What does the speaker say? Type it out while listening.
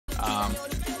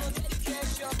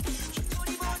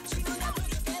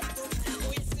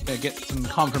Gonna get some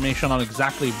confirmation on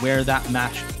exactly where that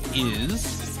match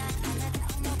is.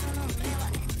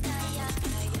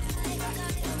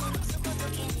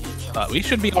 We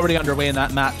should be already underway in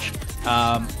that match.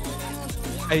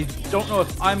 I don't know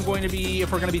if we're going to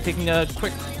be taking a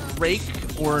quick break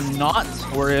or not,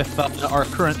 or if our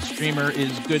current streamer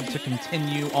is good to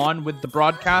continue on with the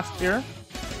broadcast here.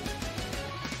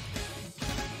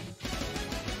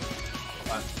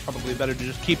 Probably better to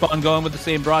just keep on going with the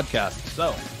same broadcast.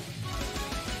 So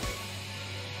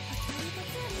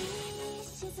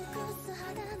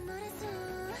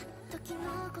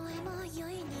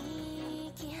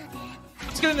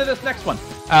let's get into this next one.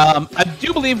 I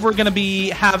do believe we're going to be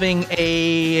having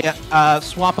a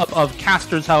swap up of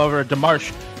casters. However,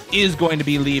 Demarche is going to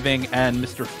be leaving, and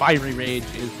Mr. Fiery Rage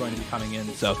is going to be coming in.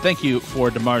 So thank you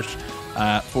for Demarche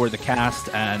for the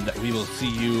cast, and we will see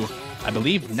you, I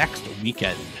believe, next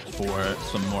weekend for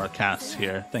some more casts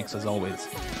here. Thanks as always.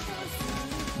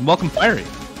 And welcome, Fiery.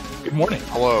 Good morning.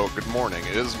 Hello, good morning.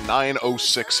 It is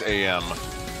 9:06 a.m.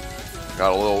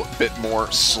 Got a little bit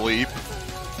more sleep.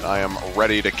 I am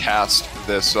ready to cast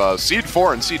this Seed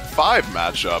 4 and Seed 5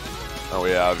 matchup that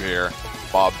we have here.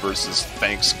 Bob versus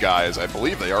ThanksGuys. I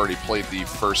believe they already played the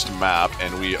first map,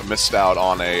 and we missed out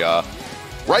on a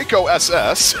Ryko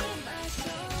SS.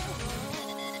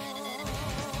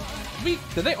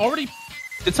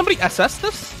 Did somebody SS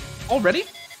this already?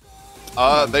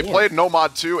 They played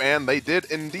Nomad 2, and they did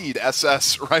indeed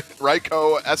SS.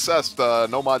 Ryko SS'd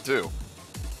Nomad 2.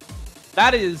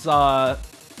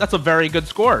 That's a very good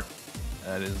score.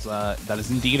 That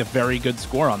is indeed a very good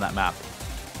score on that map.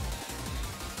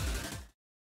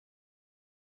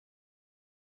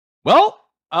 Well,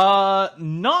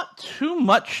 not too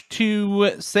much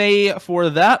to say for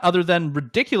that, other than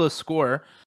ridiculous score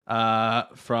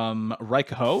from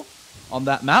Raikaho on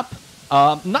that map.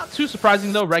 Not too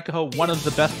surprising, though. Raikaho, one of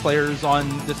the best players on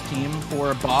this team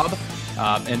for Bob,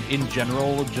 and in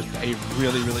general, just a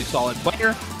really, really solid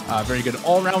player. Very good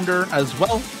all-rounder as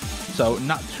well. So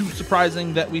not too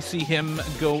surprising that we see him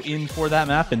go in for that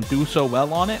map and do so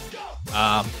well on it.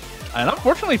 And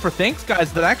unfortunately for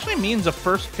ThanksGuys, that actually means a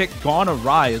first pick gone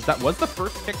awry, as that was the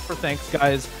first pick for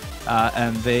ThanksGuys,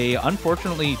 and they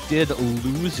unfortunately did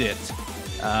lose it.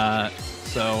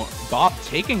 So Bob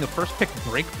taking the first pick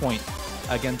breakpoint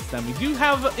against them. We do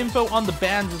have info on the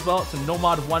bans as well. It's a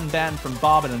Nomad 1 ban from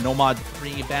Bob and a Nomad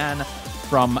 3 ban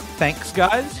from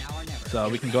ThanksGuys. So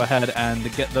we can go ahead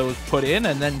and get those put in,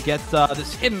 and then get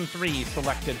this Hidden 3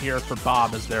 selected here for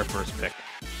Bob as their first pick.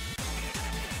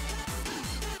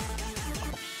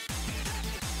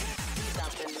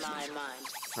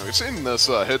 We've seen this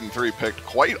Hidden 3 picked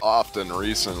quite often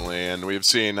recently, and we've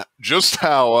seen just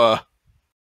how...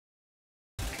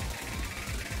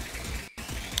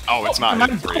 Oh, it's not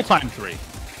Hidden 3. Full-time 3.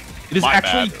 It is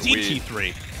actually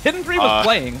DT3. Hidden 3 was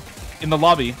playing in the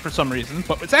lobby for some reason,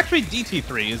 but it's actually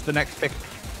DT3 is the next pick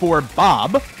for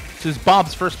Bob. This is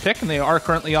Bob's first pick, and they are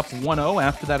currently up 1-0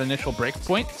 after that initial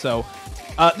breakpoint. So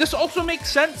this also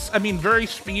makes sense. I mean, very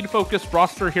speed-focused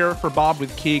roster here for Bob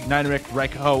with Keeg, Ninerick,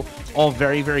 Raikaho, all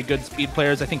very, very good speed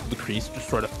players. I think Lucrece just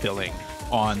sort of filling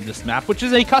on this map, which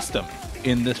is a custom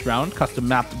in this round, custom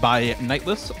mapped by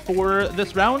Nightless for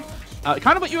this round.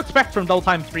 Kind of what you expect from Double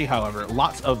Time 3, however.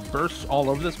 Lots of bursts all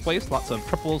over this place, lots of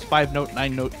triples, 5-note,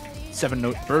 9-note,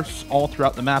 7-note bursts all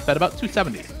throughout the map at about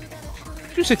 270.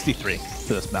 263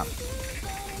 for this map.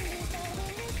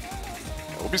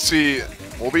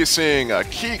 We'll be seeing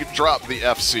Keeg drop the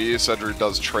FC. Cedric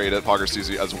does trade it.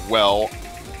 PokerCZ as well.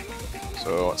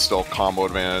 So it's still combo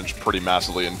advantage pretty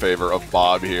massively in favor of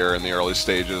Bob here in the early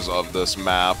stages of this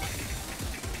map.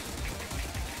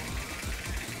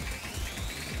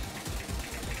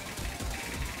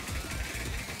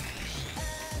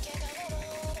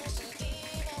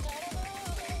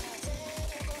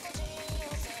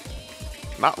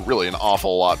 Not really an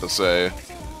awful lot to say.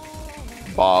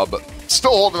 Bob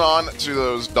still holding on to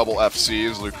those double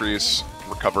FCs. Lucrece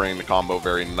recovering the combo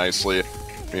very nicely.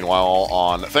 Meanwhile,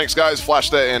 on ThanksGuys,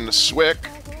 Flashday and Swick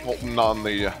holding on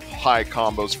the high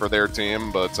combos for their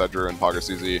team, but Cedru and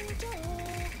PokerCZ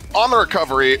on the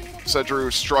recovery.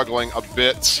 Cedru struggling a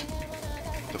bit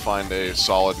to find a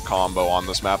solid combo on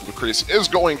this map. Lucrece is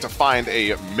going to find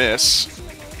a miss.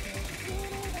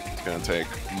 It's going to take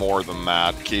more than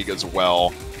that. Keeg as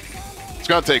well. It's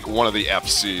going to take one of the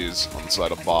FCs on the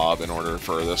side of Bob in order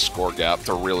for this score gap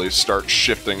to really start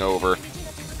shifting over.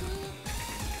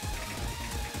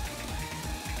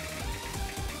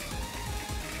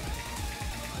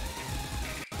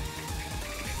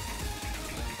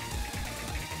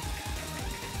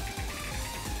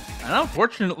 And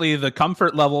unfortunately, the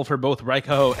comfort level for both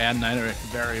Raiko and Niner is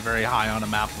very, very high on a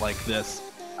map like this.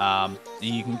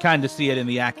 You can kind of see it in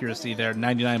the accuracy there,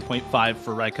 99.5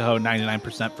 for Raiko,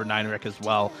 99% for Nineric as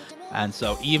well. And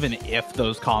so even if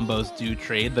those combos do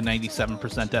trade, the 97%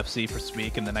 FC for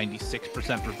Squeak and the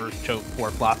 96% reverse choke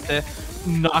for Plaste,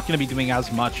 not going to be doing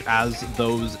as much as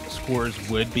those scores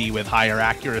would be with higher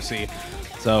accuracy.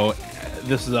 So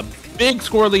this is a big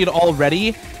score lead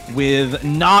already, with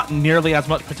not nearly as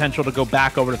much potential to go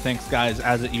back over to ThanksGuys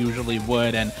as it usually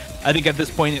would. And I think at this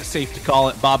point it's safe to call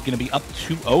it Bob going to be up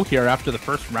 2-0 here after the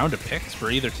first round of picks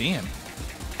for either team.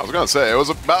 I was going to say, it was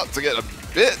about to get a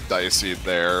bit dicey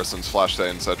there since Flashday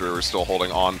and Cedric were still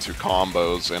holding on to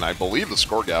combos, and I believe the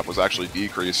score gap was actually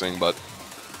decreasing, but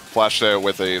Flashday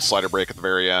with a slider break at the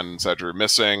very end, Cedric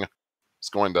missing, is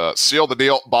going to seal the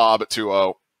deal. Bob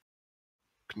 2-0.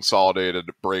 Consolidated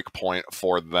break point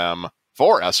for them.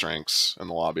 4 S ranks in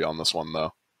the lobby on this one,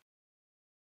 though.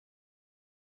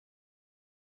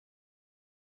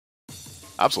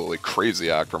 Absolutely crazy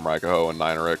act from Raiko and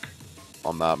Nineric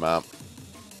on that map.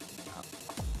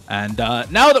 And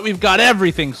now that we've got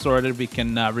everything sorted, we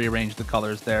can rearrange the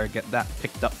colors there, get that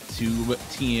picked up to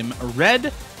Team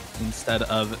Red instead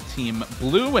of Team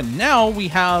Blue. And now we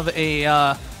have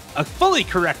a fully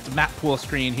correct map pool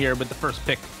screen here with the first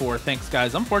pick for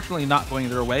ThanksGuys. Unfortunately, not going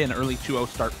their way. An early 2-0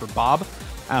 start for Bob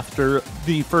after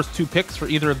the first 2 picks for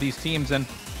either of these teams. And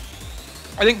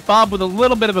I think Bob with a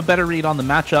little bit of a better read on the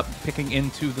matchup, picking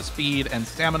into the speed and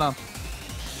stamina.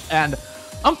 And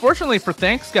unfortunately for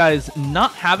ThanksGuys,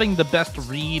 not having the best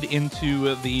read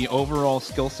into the overall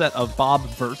skill set of Bob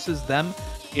versus them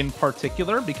in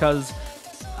particular, because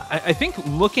I think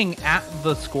looking at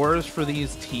the scores for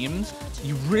these teams,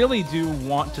 you really do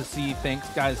want to see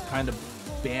ThanksGuys kind of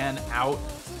ban out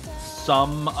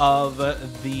some of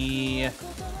the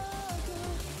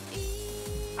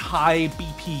high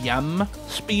BPM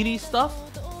speedy stuff.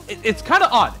 It's kind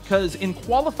of odd, because in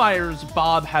qualifiers,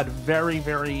 Bob had very,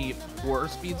 very poor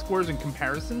speed scores in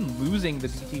comparison, losing the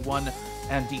DT1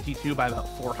 and DT2 by about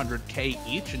 400k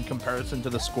each in comparison to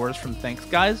the scores from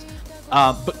ThanksGuys.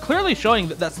 But clearly showing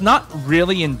that that's not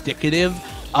really indicative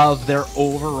of their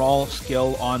overall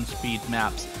skill on speed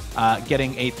maps.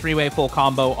 Getting a 3-way full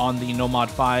combo on the No Mod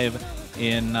 5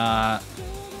 in, or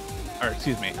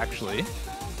excuse me, actually,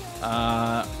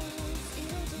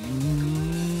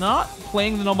 not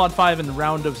playing the No Mod 5 in the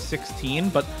round of 16,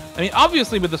 but I mean,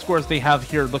 obviously with the scores they have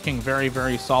here looking very,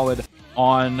 very solid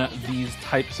on these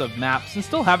types of maps, and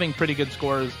still having pretty good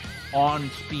scores on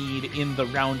speed in the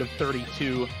round of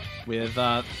 32 with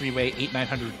 3-way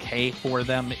 8-900k for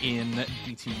them in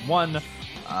DT1,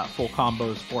 full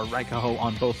combos for Raiko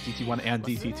on both DT1 and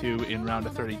DT2 in round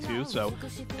of 32. So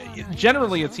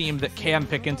generally a team that can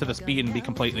pick into the speed and be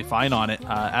completely fine on it,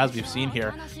 as we've seen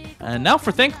here. And now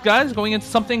for ThanksGuys, going into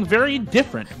something very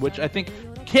different, which I think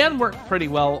can work pretty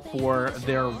well for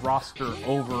their roster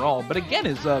overall, but again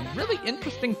is a really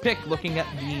interesting pick looking at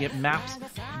the maps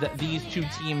that these two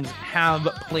teams have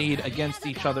played against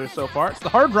each other so far. It's the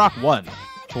Hard Rock 1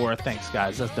 for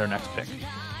ThanksGuys as their next pick.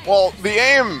 Well, the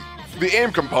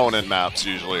aim component maps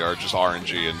usually are just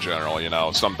RNG in general, you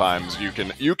know. Sometimes you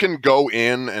can go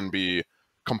in and be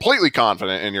completely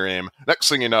confident in your aim. Next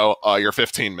thing you know, you're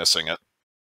 15 missing it,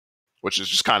 which is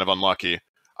just kind of unlucky.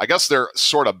 I guess they're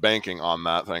sort of banking on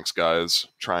that, ThanksGuys,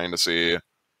 trying to see,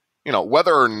 you know,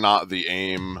 whether or not the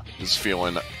aim is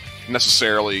feeling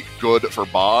necessarily good for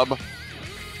Bob.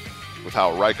 With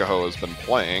how Raiko has been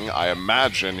playing, I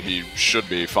imagine he should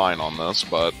be fine on this,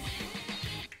 but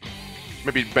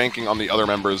maybe banking on the other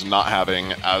members not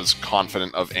having as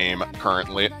confident of aim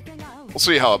currently. We'll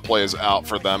see how it plays out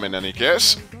for them in any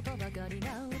case.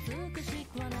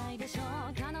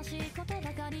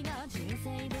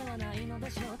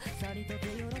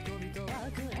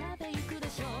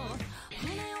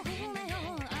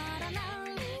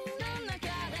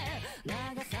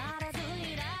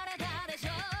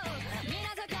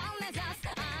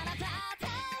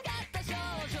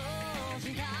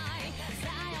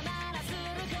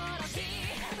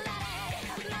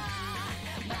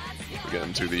 Get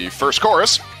into the first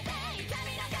chorus.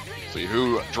 See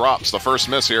who drops the first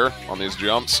miss here on these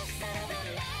jumps.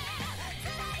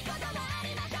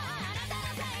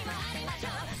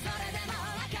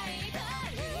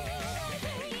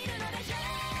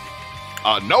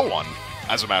 No one,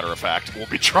 as a matter of fact, will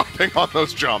be dropping on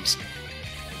those jumps.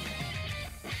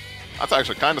 That's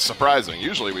actually kind of surprising.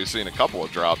 Usually we've seen a couple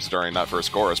of drops during that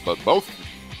first chorus, but both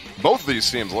of these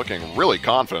teams looking really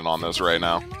confident on this right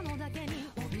now.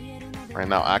 Right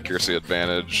now, accuracy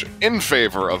advantage in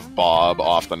favor of Bob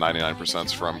off the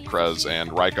 99% from Krez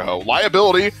and Raikaho.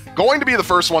 Liability going to be the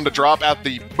first one to drop at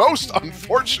the most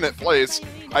unfortunate place,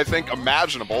 I think,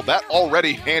 imaginable. That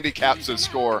already handicaps his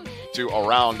score to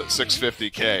around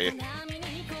 650k.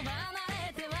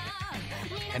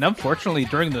 And unfortunately,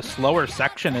 during the slower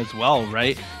section as well,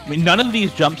 right? I mean, none of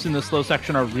these jumps in the slow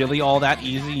section are really all that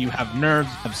easy. You have nerves,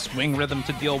 you have swing rhythm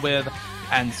to deal with.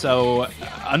 And so,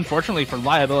 unfortunately for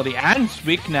Liability and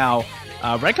Sweek now,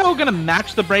 Raikaho going to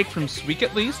match the break from Sweek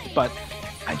at least, but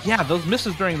yeah, those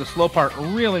misses during the slow part are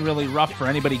really, really rough for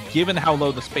anybody, given how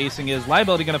low the spacing is.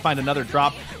 Liability going to find another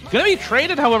drop. Going to be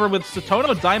traded, however, with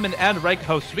Satono, Diamond, and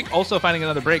Raikaho. Sweek also finding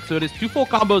another break, so it is 2 full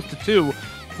combos to 2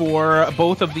 for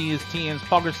both of these teams.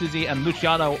 Poggersuzi and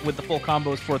Luciano with the full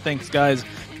combos for ThanksGuys.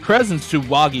 Krez and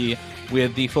Suwagi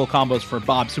with the full combos for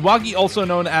Bob. Suwagi, also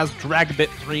known as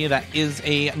Dragbit3, that is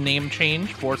a name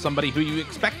change for somebody who you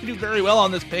expect to do very well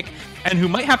on this pick, and who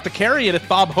might have to carry it if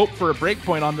Bob hoped for a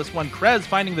breakpoint on this one. Krez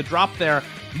finding the drop there.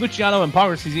 Luciano and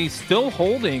Poggersuzi still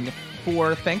holding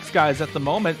for ThanksGuys at the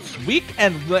moment. Sweek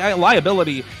and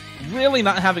Liability really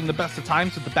not having the best of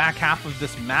times with the back half of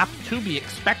this map, to be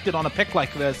expected on a pick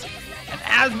like this. And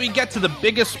as we get to the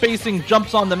biggest spacing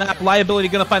jumps on the map, Liability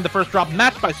going to find the first drop,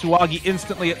 matched by Suwagi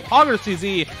instantly at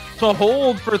Poggersuzi to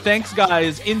hold for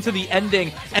ThanksGuys into the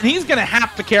ending. And he's going to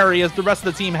have to carry, as the rest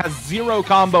of the team has 0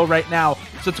 combo right now.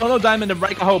 Satono, Diamond, and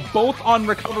Raikaho both on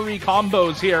recovery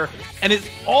combos here. And it's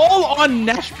all on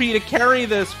Neshpi to carry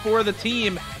this for the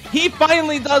team. He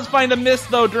finally does find a miss,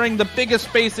 though, during the biggest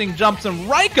spacing jumps. And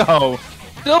Raikaho,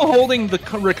 still holding the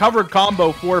recovered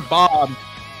combo for Bob,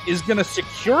 is going to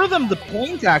secure them the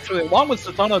point, actually, along with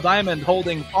Satono Diamond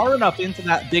holding far enough into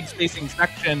that big spacing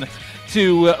section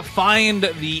to find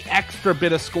the extra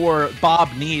bit of score Bob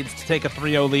needs to take a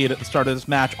 3-0 lead at the start of this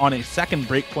match on a second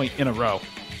breakpoint in a row.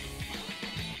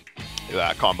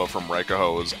 That combo from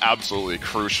Raikaho is absolutely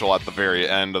crucial at the very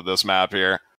end of this map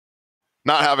here.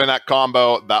 Not having that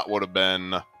combo, that would have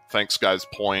been ThanksGuys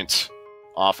point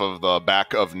off of the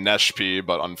back of Neshpi,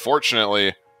 but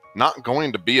unfortunately, not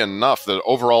going to be enough. The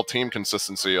overall team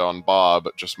consistency on Bob,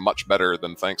 just much better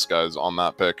than ThanksGuys on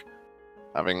that pick,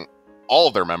 having all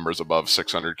of their members above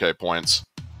 600k points.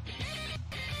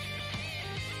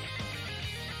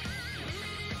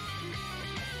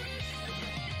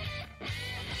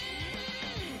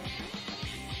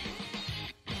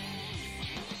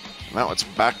 Now it's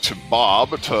back to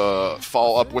Bob to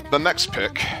follow up with the next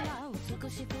pick.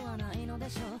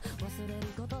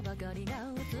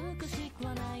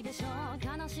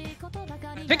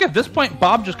 I think at this point,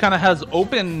 Bob just kind of has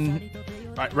open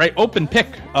pick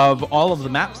of all of the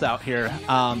maps out here.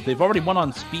 They've already won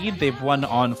on speed, they've won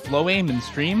on flow aim and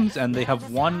streams, and they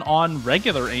have won on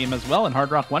regular aim as well in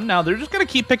Hard Rock 1 now. They're just going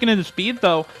to keep picking into speed,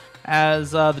 though,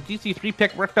 as the DC3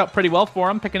 pick worked out pretty well for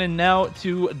them, picking in now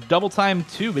to Double Time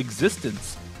 2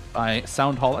 Existence by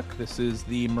Soundholic. This is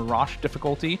the Mirage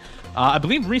difficulty. I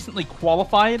believe recently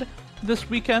qualified this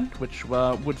weekend, which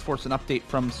would force an update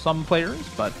from some players,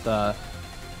 but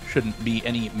shouldn't be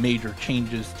any major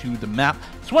changes to the map.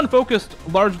 This one focused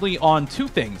largely on 2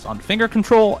 things, on finger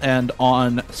control and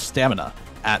on stamina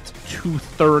at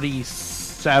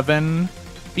 237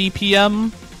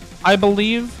 BPM, I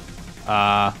believe.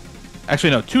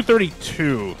 Actually, no,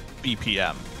 232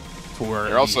 BPM for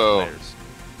players.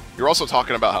 You're also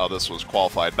talking about how this was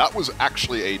qualified. That was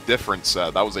actually a different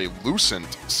set. That was a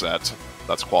Lucent set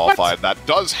that's qualified. What? That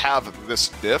does have this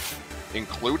diff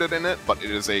included in it, but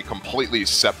it is a completely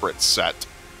separate set.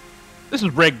 This is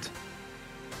rigged.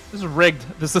 This is rigged.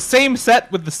 This is the same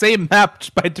set with the same map,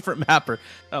 just by a different mapper.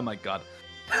 Oh my god.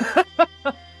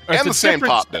 And the same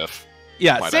top diff.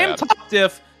 Yeah, same top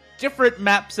diff, different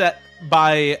map set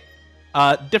by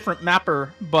different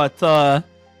mapper, but the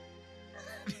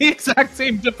exact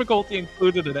same difficulty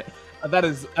included in it. That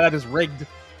is rigged.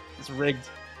 It's rigged.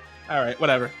 All right,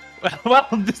 whatever. Well,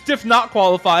 this diff not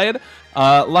qualified.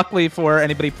 Luckily for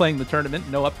anybody playing the tournament,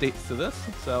 no updates to this,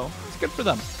 so it's good for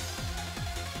them.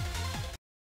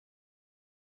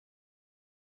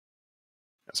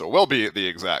 So it will be the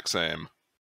exact same.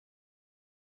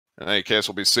 In any case,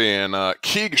 we'll be seeing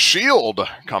Keeg Shield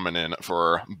coming in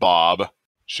for Bob.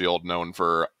 Shield known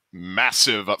for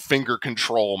massive finger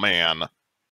control man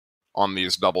on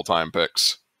these double time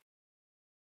picks.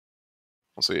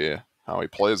 We'll see how he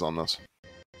plays on this.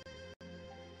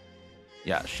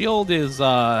 Yeah, Shield is,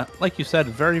 like you said,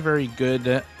 very, very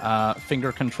good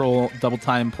finger control double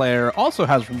time player. Also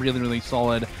has really, really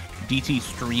solid DT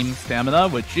stream stamina,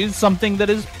 which is something that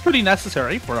is pretty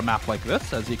necessary for a map like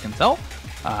this, as you can tell.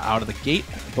 Out of the gate,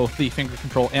 both the finger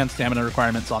control and stamina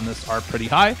requirements on this are pretty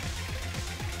high.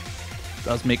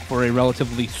 Does make for a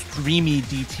relatively streamy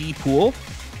DT pool,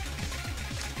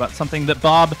 but something that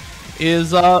Bob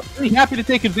is pretty happy to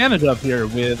take advantage of here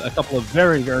with a couple of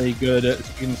very, very good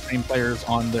speed and stream players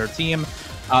on their team.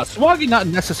 Suwagi not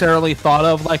necessarily thought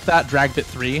of like that. Dragbit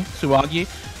 3, Suwagi,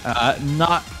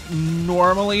 not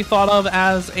normally thought of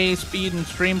as a speed and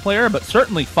stream player, but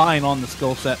certainly fine on the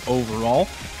skill set overall.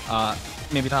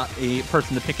 Maybe not a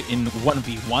person to pick it in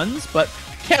 1v1s, but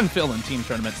can fill in team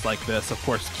tournaments like this. Of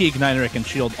course, Keeg, Nineric, and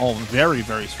Shield, all very,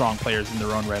 very strong players in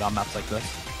their own right on maps like this.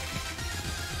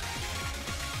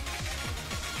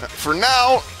 For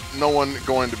now, no one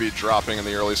going to be dropping in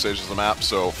the early stages of the map,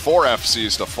 so 4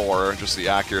 FCs to 4, just the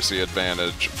accuracy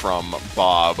advantage from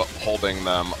Bob, holding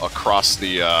them across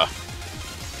the,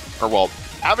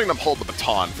 having them hold the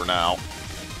baton for now.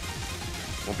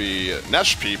 Will be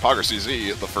Neshp,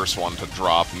 PoggerCZ, the first one to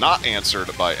drop, not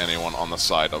answered by anyone on the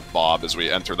side of Bob as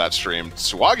we enter that stream.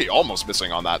 Suwagi almost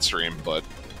missing on that stream, but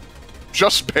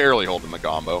just barely holding the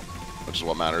combo, which is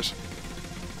what matters.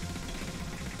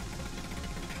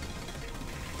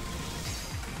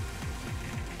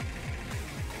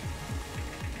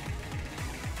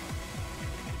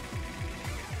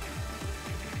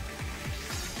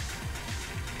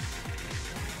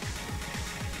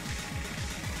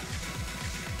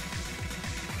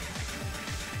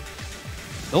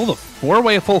 Still the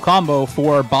 4-way full combo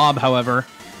for Bob, however.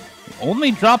 The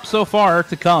only drop so far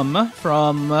to come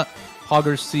from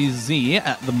PoggerCZ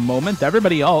at the moment.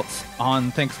 Everybody else on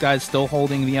ThanksGuys still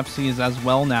holding the FCs as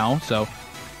well now, so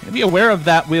be aware of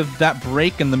that with that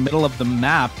break in the middle of the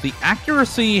map. The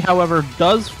accuracy, however,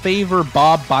 does favor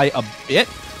Bob by a bit.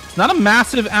 It's not a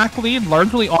massive AC lead,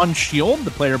 largely on Shield,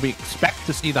 the player we expect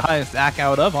to see the highest AC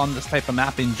out of on this type of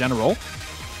map in general.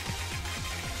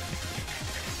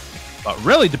 But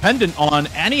really dependent on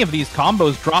any of these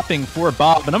combos dropping for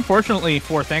Bob. And unfortunately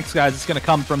for ThanksGuys, it's going to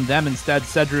come from them instead.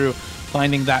 Cedru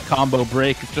finding that combo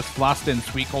break. It's just Flasta and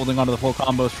Sweek holding onto the full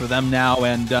combos for them now.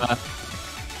 And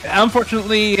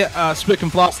unfortunately, Swick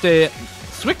and Flasta,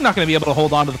 Swick not going to be able to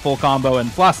hold on to the full combo. And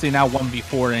Flasta now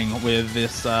 1v4ing with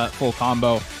this full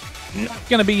combo. Not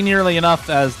going to be nearly enough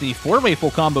as the 4-way full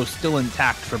combo still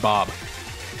intact for Bob.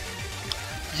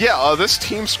 Yeah, this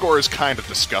team score is kind of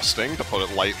disgusting, to put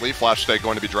it lightly. Flashday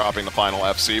going to be dropping the final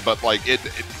FC, but like it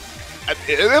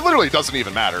literally doesn't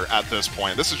even matter at this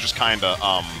point. This is just kind of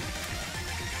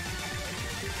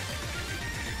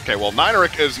okay. Well,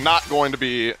 Nineric is not going to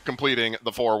be completing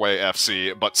the 4-way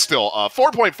FC, but still,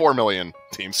 4.4 million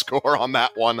team score on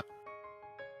that one.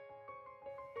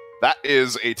 That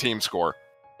is a team score.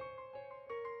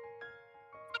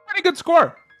 Pretty good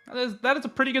score. That is a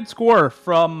pretty good score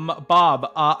from Bob.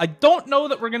 I don't know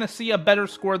that we're going to see a better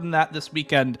score than that this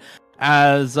weekend,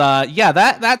 as, yeah,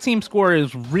 that team score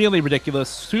is really ridiculous.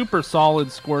 Super solid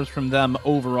scores from them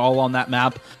overall on that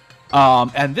map.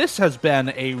 And this has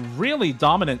been a really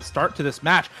dominant start to this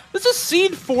match. This is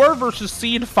Seed 4 versus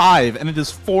Seed 5, and it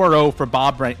is 4-0 for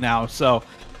Bob right now. So,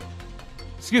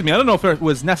 excuse me, I don't know if it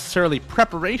was necessarily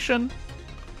preparation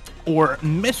or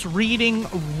misreading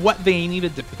what they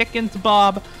needed to pick into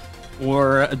Bob,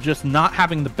 or just not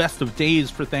having the best of days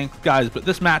for ThanksGuys, but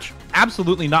this match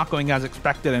absolutely not going as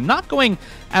expected, and not going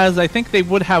as I think they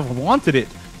would have wanted it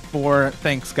for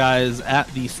ThanksGuys at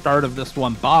the start of this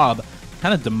one. Bob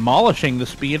kind of demolishing the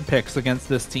speed picks against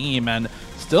this team, and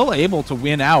still able to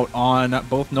win out on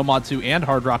both Nomad 2 and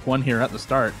Hard Rock 1 here at the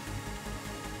start.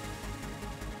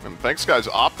 And ThanksGuys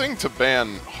opting to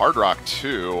ban Hard Rock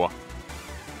 2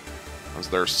 as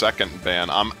their second ban.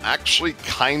 I'm actually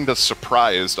kind of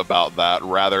surprised about that,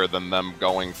 rather than them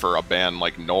going for a ban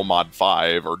like Nomad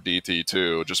 5 or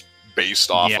DT2, just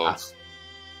based off of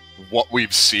what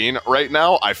we've seen right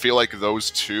now. I feel like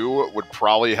those two would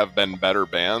probably have been better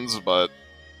bans, but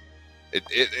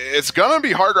it's gonna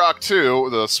be Hard Rock 2,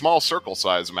 the small circle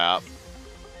size map,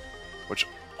 which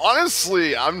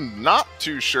honestly I'm not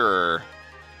too sure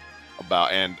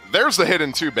about. And there's the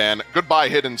Hidden 2 ban. Goodbye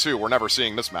Hidden 2. We're never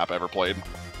seeing this map ever played.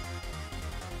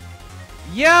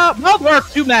 Yeah, well, there are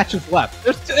 2 matches left.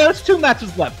 There's 2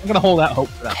 matches left. I'm gonna hold out hope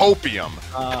for that. Copium.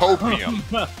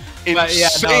 Copium.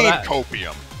 Insane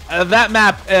copium. That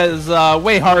map is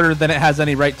way harder than it has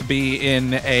any right to be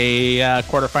in a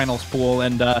quarterfinals pool,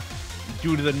 and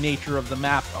due to the nature of the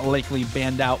map, likely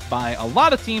banned out by a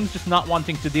lot of teams just not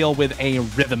wanting to deal with a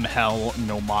Rhythm Hell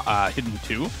Hidden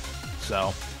 2.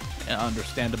 So, an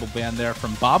understandable ban there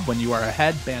from Bob. When you are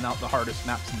ahead, ban out the hardest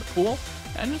maps in the pool,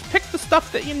 and just pick the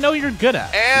stuff that you know you're good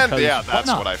at. And yeah, that's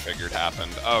what I figured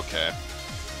happened. Okay.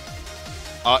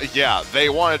 Yeah, they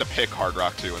wanted to pick Hard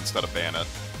Rock 2 instead of ban it.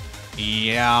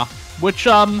 Yeah, which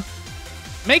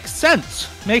makes sense.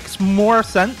 Makes more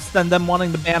sense than them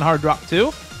wanting to ban Hard Rock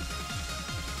 2.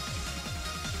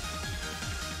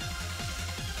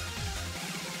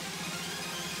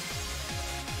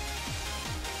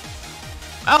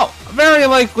 Oh, very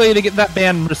likely to get that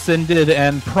ban rescinded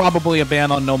and probably a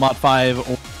ban on No Mod 5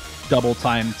 or Double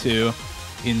Time 2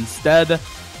 instead.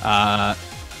 I'm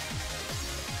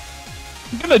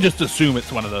gonna just assume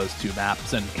it's one of those two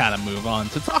maps and kind of move on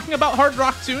to talking about Hard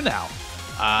Rock 2 now.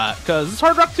 Because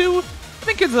Hard Rock 2, I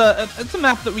think it's a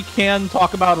map that we can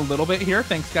talk about a little bit here.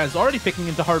 ThanksGuys already picking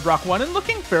into Hard Rock 1 and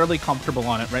looking fairly comfortable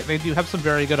on it, right? They do have some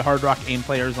very good Hard Rock aim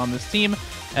players on this team,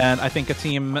 and I think a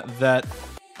team that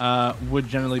would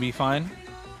generally be fine.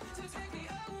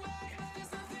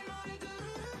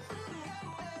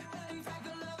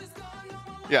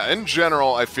 Yeah, in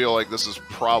general, I feel like this is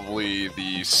probably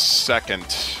the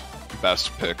second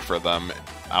best pick for them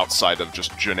outside of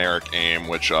just generic aim,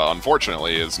 which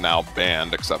unfortunately is now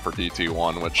banned except for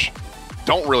DT1, which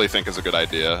don't really think is a good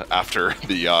idea after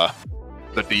the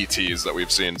DTs that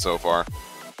we've seen so far.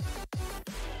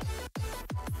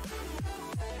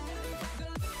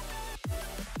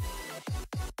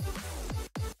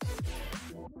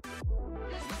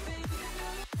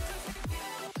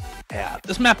 Yeah,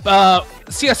 this map,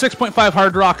 CS 6.5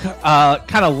 Hard Rock,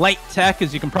 kind of light tech,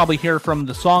 as you can probably hear from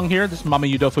the song here. This is Mama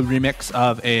Yudofu remix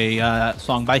of a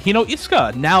song by Hino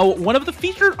Isuka, now one of the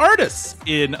featured artists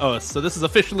in OS. So this is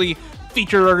officially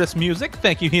featured artist music.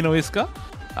 Thank you, Hino Isuka.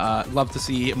 Love to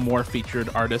see more featured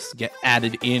artists get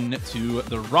added into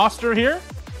the roster here.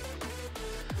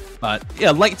 But yeah,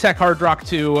 light tech Hard Rock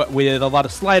 2 with a lot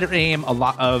of slider aim, a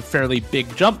lot of fairly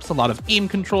big jumps, a lot of aim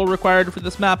control required for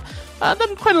this map.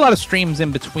 Then quite a lot of streams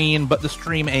in between, but the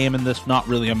stream aim in this not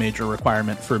really a major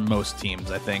requirement for most teams,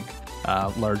 I think.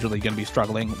 Largely going to be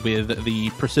struggling with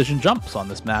the precision jumps on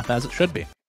this map, as it should be.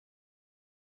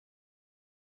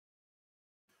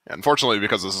 Unfortunately,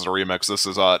 because this is a remix, this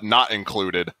is not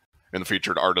included in the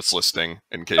featured artist listing,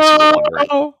 in case you were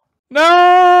wondering.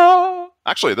 No!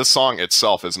 Actually, this song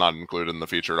itself is not included in the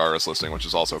featured artist listing, which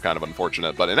is also kind of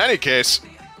unfortunate. But in any case...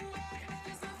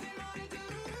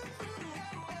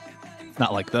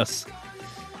 Not like this.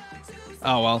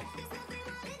 Oh, well.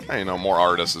 Hey, you know, more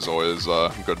artists is always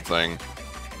a good thing.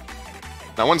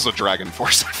 Now, when's the Dragon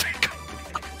Force, I think?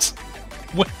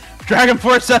 Dragon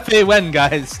Force FA when,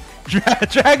 guys?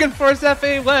 Dragon Force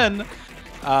FA when?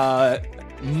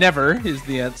 Never is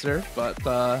the answer, but...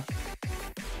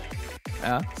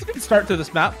 Yeah, it's a good start to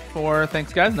this map for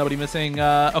ThanksGuys. Nobody missing.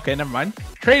 Okay, never mind.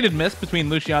 Traded miss between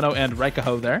Luciano and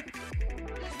Raikaho there. Yeah,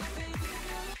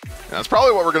 that's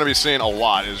probably what we're going to be seeing a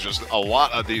lot, is just a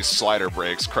lot of these slider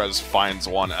breaks. Krez finds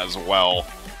one as well.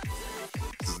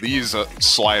 These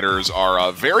sliders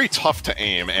are very tough to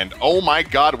aim, and oh my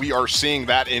god, we are seeing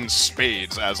that in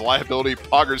spades as Liability,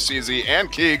 Pogger, CZ,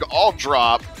 and Keeg all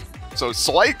drop. So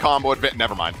slight combo advantage.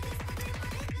 Never mind.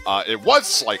 It was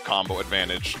slight combo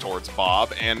advantage towards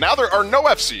Bob, and now there are no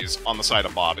FCs on the side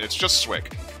of Bob. It's just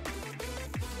Swick.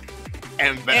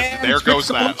 And then there goes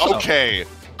that. Okay,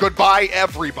 goodbye,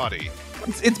 everybody.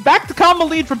 It's back to combo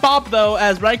lead for Bob, though,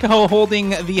 as Raikaho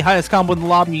holding the highest combo in the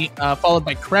lobby, followed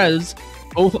by Krez,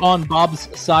 both on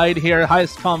Bob's side here.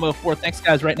 Highest combo for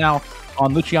ThanksGuys right now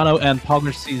on Luciano and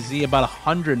Pogger CZ, about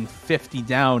 150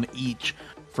 down each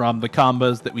from the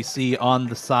combos that we see on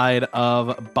the side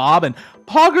of Bob. And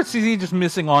Pogger CZ just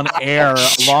missing on air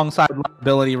alongside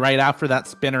Liability right after that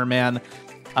spinner, man.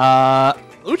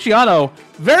 Luciano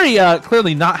very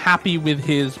clearly not happy with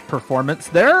his performance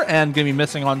there and going to be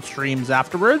missing on streams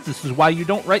afterwards. This is why you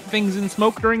don't write things in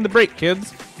smoke during the break,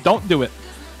 kids. Don't do it.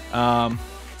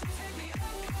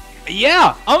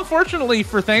 Yeah, unfortunately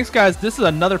for ThanksGuys, this is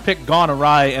another pick gone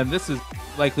awry, and this is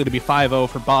likely to be 5-0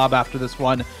 for Bob after this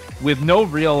one, with no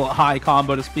real high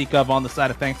combo to speak of on the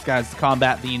side of ThanksGuys to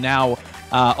combat the now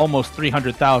almost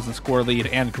 300,000 score lead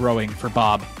and growing for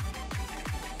Bob.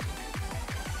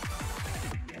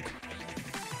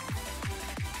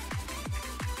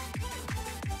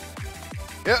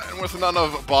 Yeah, and with none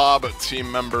of Bob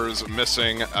team members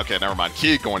missing, okay, never mind,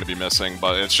 Keeg going to be missing,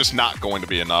 but it's just not going to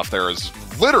be enough. There is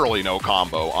literally no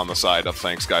combo on the side of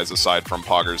ThanksGuys aside from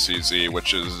Pogger CZ,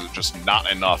 which is just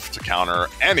not enough to counter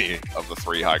any of the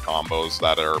three high combos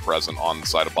that are present on the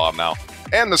side of Bob now.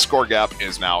 And the score gap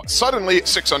is now suddenly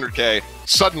 600k,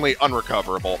 suddenly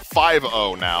unrecoverable,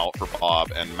 5-0 now for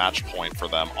Bob, and match point for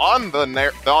them on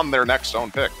their next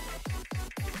own pick.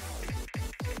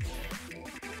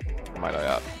 Might I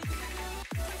add.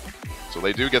 So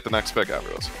they do get the next pick after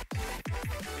this.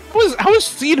 How is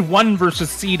Seed 1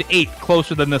 versus Seed 8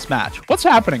 closer than this match? What's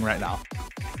happening right now?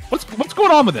 What's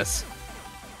going on with this?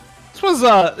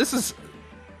 This is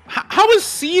How is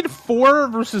Seed 4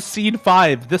 versus Seed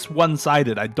 5 this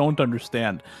one-sided? I don't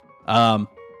understand. How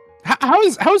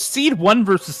is Seed 1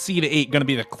 versus Seed 8 going to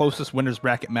be the closest winners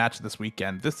bracket match this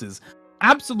weekend? This is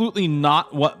absolutely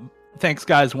not what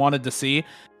ThanksGuys wanted to see.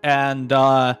 And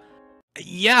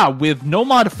yeah, with No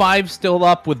Mod 5 still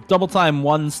up, with Double Time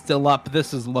 1 still up,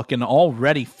 this is looking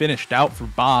already finished out for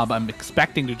Bob. I'm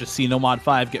expecting to just see No Mod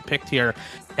 5 get picked here.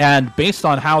 And based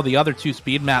on how the other two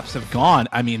speed maps have gone,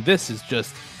 I mean, this is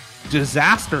just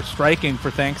disaster striking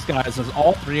for ThanksGuys as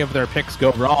all three of their picks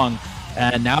go wrong.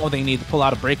 And now they need to pull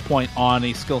out a breakpoint on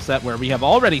a skill set where we have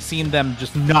already seen them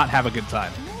just not have a good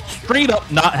time. Straight up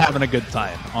not having a good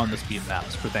time on the speed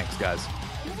maps for ThanksGuys.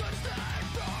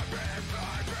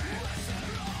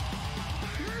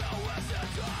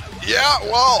 Yeah,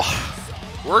 well,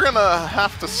 we're gonna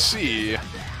have to see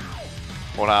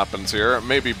what happens here.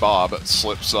 Maybe Bob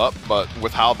slips up, but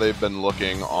with how they've been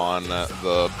looking on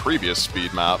the previous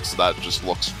speed maps, that just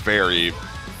looks very,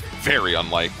 very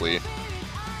unlikely.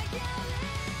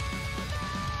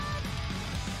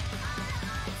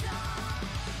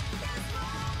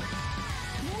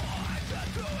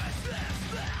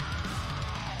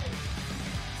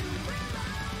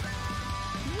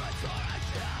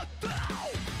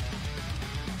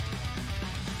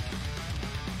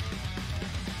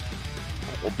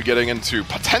 We'll be getting into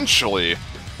potentially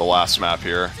the last map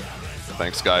here.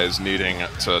 ThanksGuys needing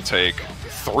to take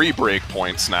 3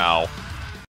 breakpoints now.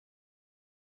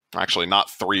 Actually,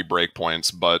 not 3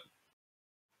 breakpoints, but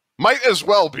might as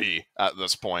well be at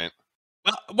this point.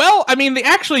 Well, I mean, they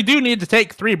actually do need to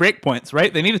take 3 breakpoints,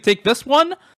 right? They need to take this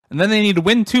one, and then they need to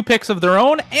win 2 picks of their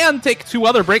own, and take 2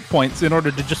 other breakpoints in order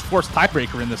to just force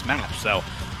tiebreaker in this match. So,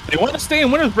 if they want to stay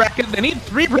in winner's bracket, they need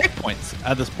 3 breakpoints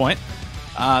at this point.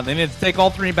 They need to take all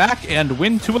 3 back and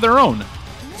win 2 of their own.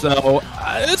 So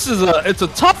it's a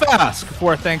tough ask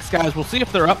for ThanksGuys. We'll see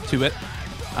if they're up to it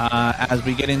as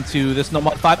we get into this No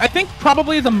Mod 5. I think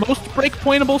probably the most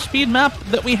breakpointable speed map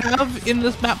that we have in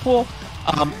this map pool.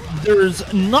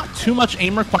 There's not too much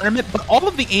aim requirement, but all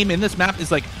of the aim in this map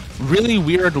is like really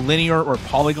weird linear or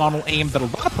polygonal aim that a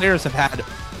lot of players have had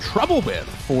trouble with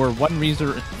for one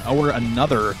reason or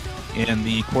another in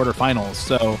the quarterfinals.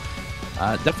 So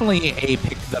definitely a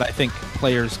pick that I think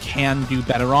players can do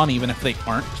better on, even if they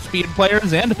aren't speed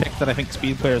players, and a pick that I think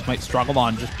speed players might struggle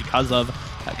on just because of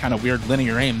that kind of weird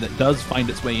linear aim that does find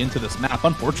its way into this map.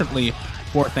 Unfortunately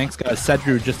for ThanksGuys,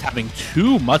 Cedru just having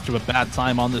too much of a bad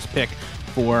time on this pick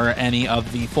for any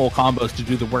of the full combos to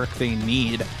do the work they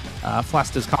need.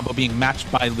 Flasta's combo being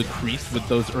matched by Lucrece with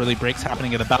those early breaks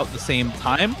happening at about the same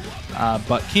time,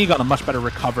 but Key got a much better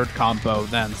recovered combo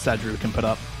than Cedru can put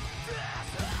up.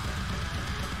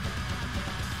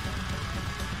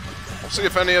 See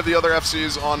if any of the other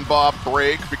FCs on Bob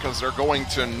break, because they're going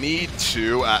to need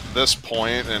to at this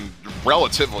point and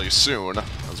relatively soon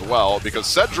as well, because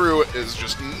Cedru is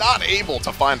just not able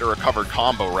to find a recovered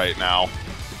combo right now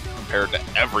compared to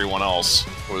everyone else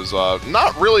who's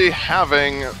not really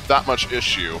having that much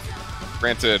issue.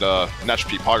 Granted,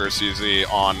 NetHP Pogger CZ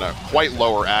on quite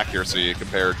lower accuracy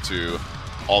compared to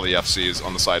all the FCs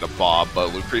on the side of Bob, but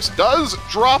Lucrece does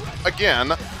drop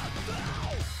again.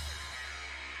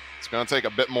 Gonna take a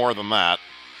bit more than that.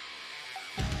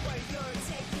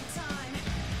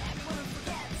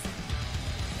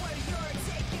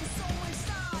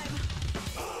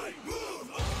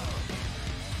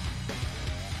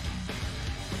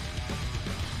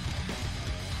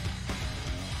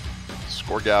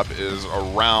 Score gap is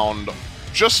around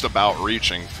just about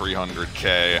reaching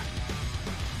 300k.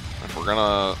 If we're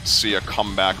gonna see a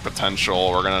comeback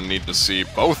potential, we're gonna need to see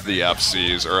both the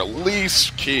FCs, or at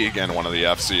least Keegan, one of the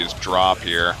FCs, drop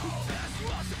here.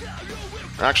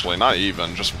 Actually, not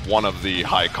even, just one of the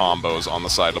high combos on the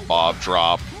side of Bob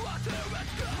drop.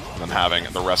 And then having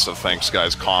the rest of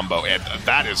ThanksGuys combo, and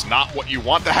that is not what you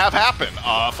want to have happen.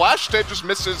 Flash State just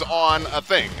misses on a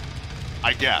thing,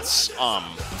 I guess.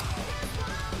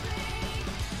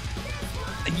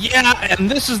 Yeah, and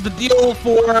this is the deal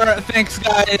for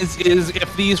ThanksGuys, is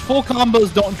if these full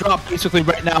combos don't drop basically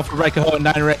right now for Raikaho and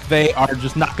Nineric, they are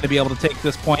just not going to be able to take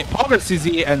this point. Pogger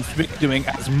CZ and Swick doing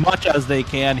as much as they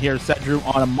can here. Cedru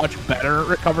on a much better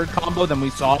recovered combo than we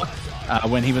saw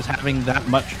when he was having that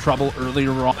much trouble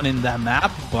earlier on in the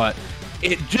map, but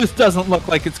it just doesn't look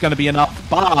like it's going to be enough.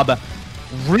 Bob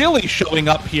really showing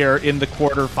up here in the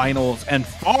quarterfinals and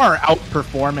far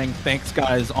outperforming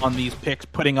ThanksGuys on these picks,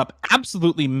 putting up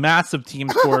absolutely massive team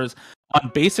scores on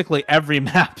basically every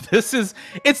map.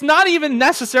 It's not even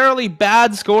necessarily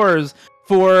bad scores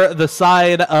for the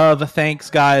side of Thanks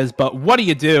Guys, but what do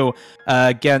you do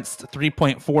against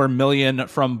 3.4 million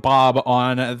from Bob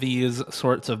on these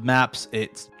sorts of maps?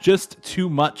 It's just too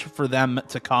much for them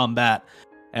to combat.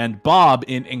 And Bob,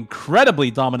 in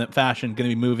incredibly dominant fashion, going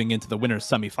to be moving into the winners'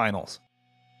 semifinals.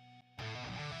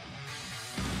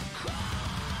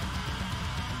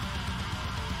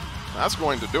 That's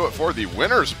going to do it for the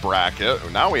winners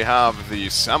bracket. Now we have the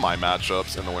semi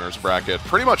matchups in the winners bracket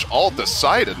pretty much all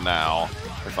decided now,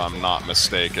 if I'm not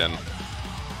mistaken.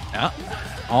 Yeah,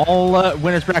 all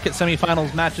winners bracket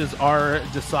semifinals matches are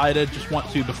decided. Just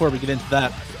want to, before we get into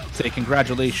that, say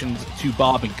congratulations to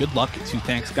Bob and good luck to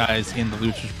Thanks Guys in the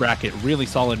losers bracket. Really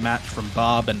solid match from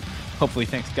Bob, and hopefully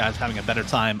Thanks Guys having a better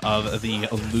time of the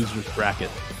losers bracket.